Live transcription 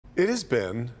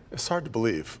It's hard to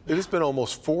believe, it has been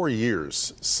almost 4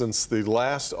 years since the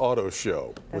last auto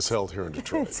show was held here in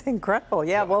Detroit. It's incredible,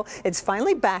 yeah. Well, it's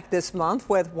finally back this month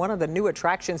with one of the new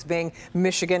attractions being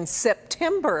Michigan's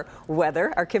September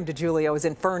weather. Our Kim DeGiulio is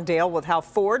in Ferndale with how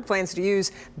Ford plans to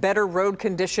use better road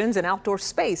conditions and outdoor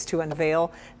space to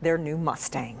unveil their new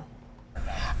Mustang.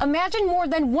 Imagine more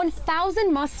than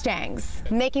 1,000 Mustangs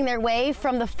making their way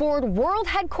from the Ford World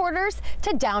Headquarters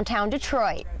to downtown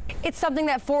Detroit. It's something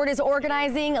that Ford is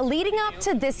organizing leading up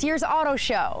to this year's auto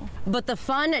show. But the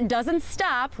fun doesn't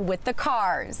stop with the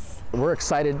cars. We're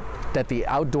excited that the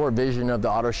outdoor vision of the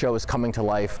auto show is coming to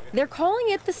life. They're calling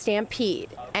it the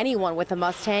Stampede. Anyone with a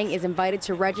Mustang is invited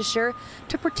to register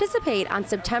to participate on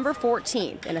September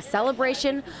 14th in a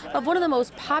celebration of one of the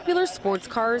most popular sports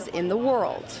cars in the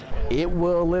world. It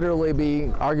will literally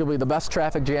be arguably the best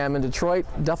traffic jam in Detroit,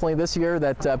 definitely this year,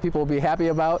 that people will be happy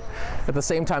about. At the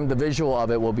same time, the visual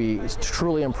of it will be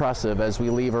truly impressive as we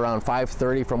leave around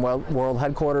 5:30 from World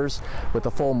Headquarters with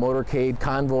the full motorcade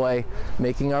convoy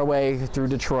making our way through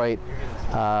Detroit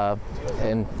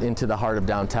and into the heart of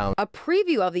downtown. A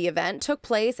preview of the event took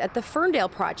place at the Ferndale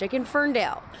Project in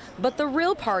Ferndale, but the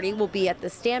real party will be at the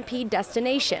Stampede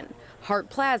destination,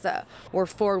 Hart Plaza, where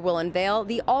Ford will unveil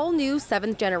the all-new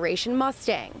 7th generation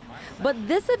Mustang. But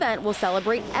this event will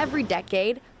celebrate every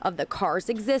decade of the car's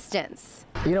existence.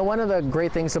 You know, one of the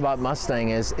great things about Mustang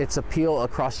is its appeal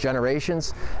across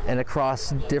generations and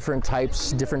across different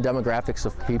types, different demographics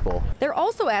of people. They're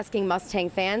also asking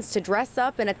Mustang fans to dress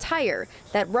up in attire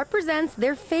that represents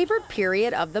their favorite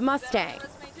period of the Mustang.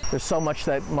 There's so much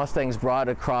that Mustang's brought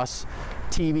across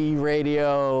TV,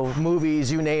 radio,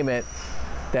 movies, you name it,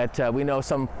 that we know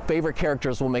some favorite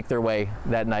characters will make their way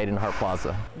that night in Hart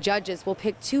Plaza. Judges will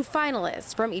pick 2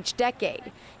 finalists from each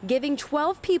decade, giving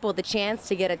 12 people the chance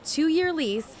to get a 2-year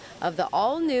lease of the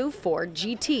all-new Ford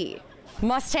GT.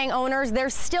 Mustang owners,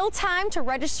 there's still time to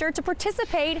register to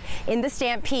participate in the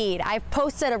Stampede. I've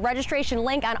posted a registration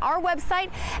link on our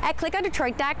website at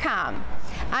clickondetroit.com.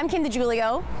 I'm Kim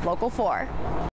DeGiulio, Local 4.